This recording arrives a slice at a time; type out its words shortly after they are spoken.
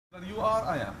You are,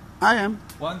 I am. I am.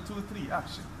 1, 2, 3,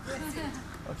 action.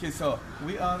 Okay, so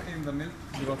we are in the milk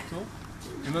grotto.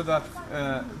 You know that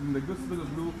in the Gospel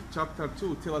of Luke, chapter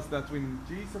 2, tells us that when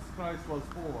Jesus Christ was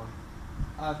born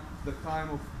at the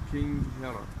time of King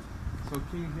Herod. So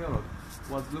King Herod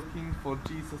was looking for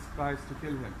Jesus Christ to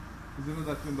kill him. Because you know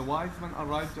that when the wise men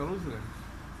arrived in Jerusalem,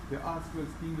 they asked where's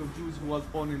King of Jews who was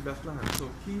born in Bethlehem. So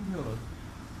King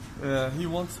Herod, he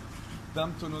wants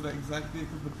them to know the exact date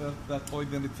of the birth of that boy,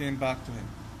 then return back to him.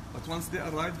 But once they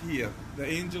arrived here, the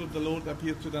angel of the Lord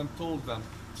appeared to them, told them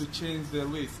to change their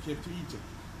ways, escape to Egypt.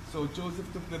 So Joseph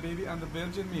took the baby and the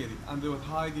Virgin Mary, and they were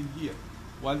hiding here.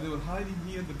 While they were hiding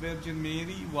here, the Virgin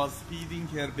Mary was feeding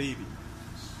her baby.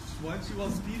 While she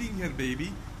was feeding her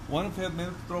baby, one of her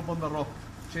milk dropped on the rock,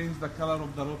 changed the color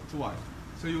of the rock to white.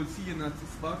 So you will see in that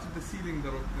it's part of the ceiling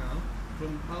the rock now.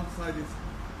 From outside it's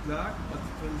black, but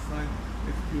from inside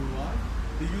it's pure white.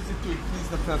 They use it to increase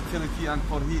the fertility and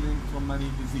for healing from many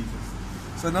diseases.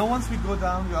 So now once we go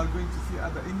down, you are going to see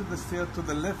at the end of the stair to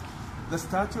the left, the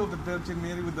statue of the Virgin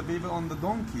Mary with the baby on the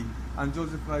donkey and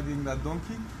Joseph riding that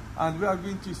donkey. And we are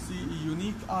going to see a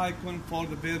unique icon for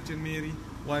the Virgin Mary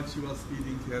while she was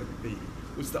feeding her baby.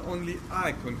 It's the only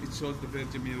icon. It shows the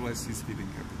Virgin Mary while she's feeding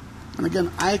her baby. And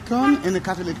again, icon in the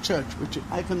Catholic Church, which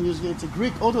icon usually it's a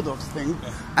Greek Orthodox thing.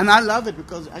 Yeah. And I love it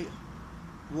because I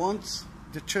want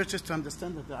the churches to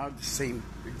understand that they are the same.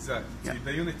 Exactly. Yeah. See,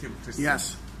 the unity of Christianity.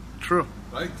 Yes. True.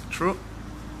 Right? True.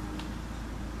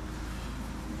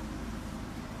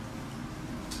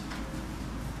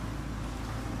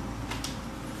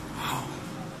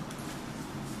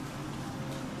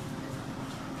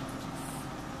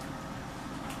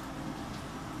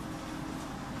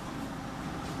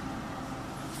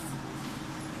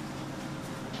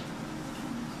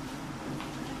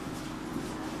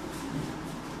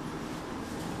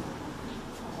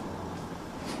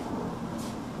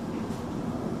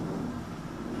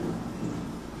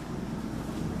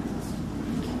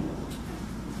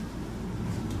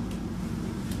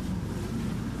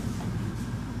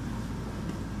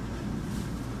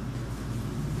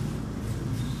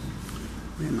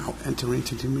 We are now entering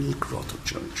into the Middle Grotto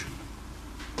Church.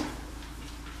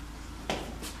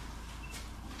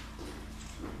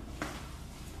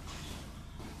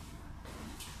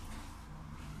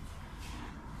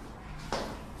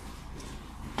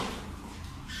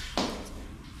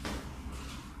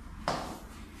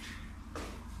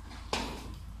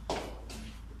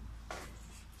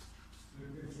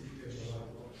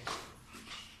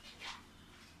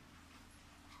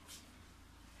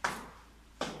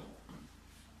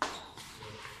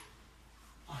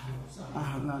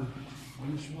 אהלן,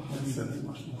 בסדר,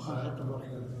 מה שלומך?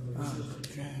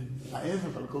 כן, עייף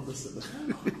אבל הכל בסדר.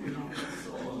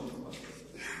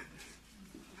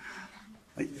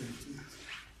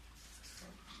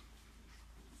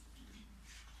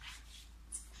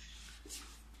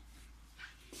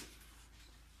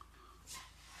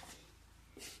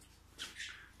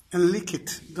 And lick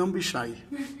it, don't be shy.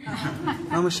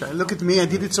 Don't be shy. Look at me, I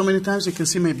did it so many times you can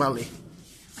see my belly.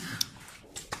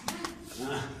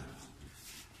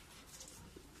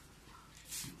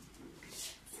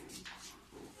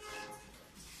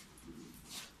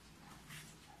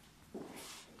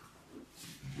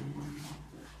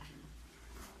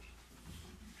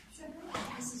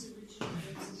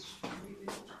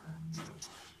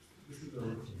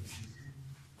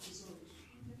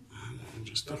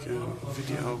 Just take a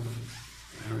video of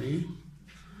Mary.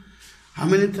 How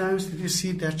many times did you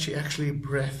see that she actually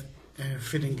breathed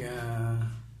feeding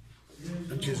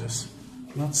Jesus?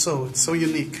 Not so. It's so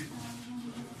unique.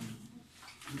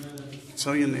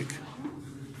 So unique.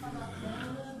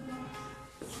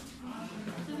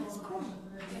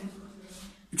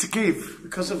 It's a cave.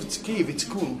 Because of its cave, it's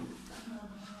cool.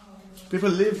 People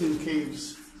lived in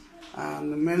caves.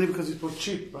 And mainly because it was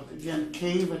cheap. But again,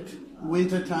 cave at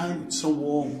winter time, it's so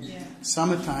warm. Yeah.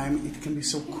 Summertime, it can be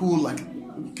so cool, like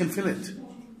you can feel it.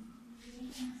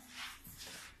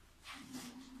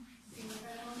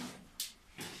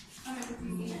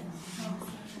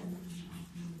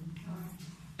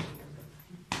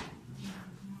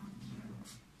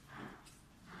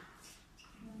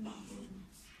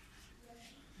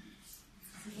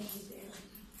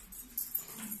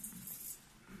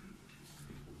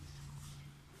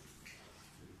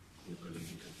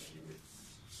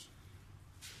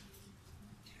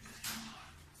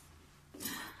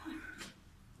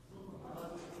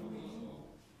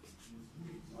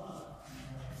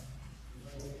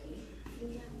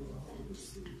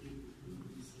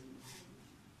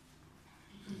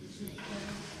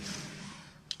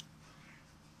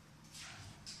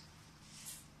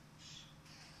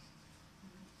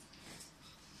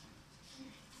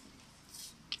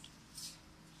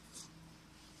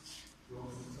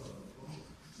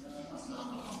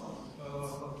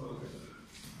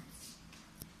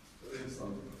 this out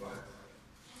of the flat.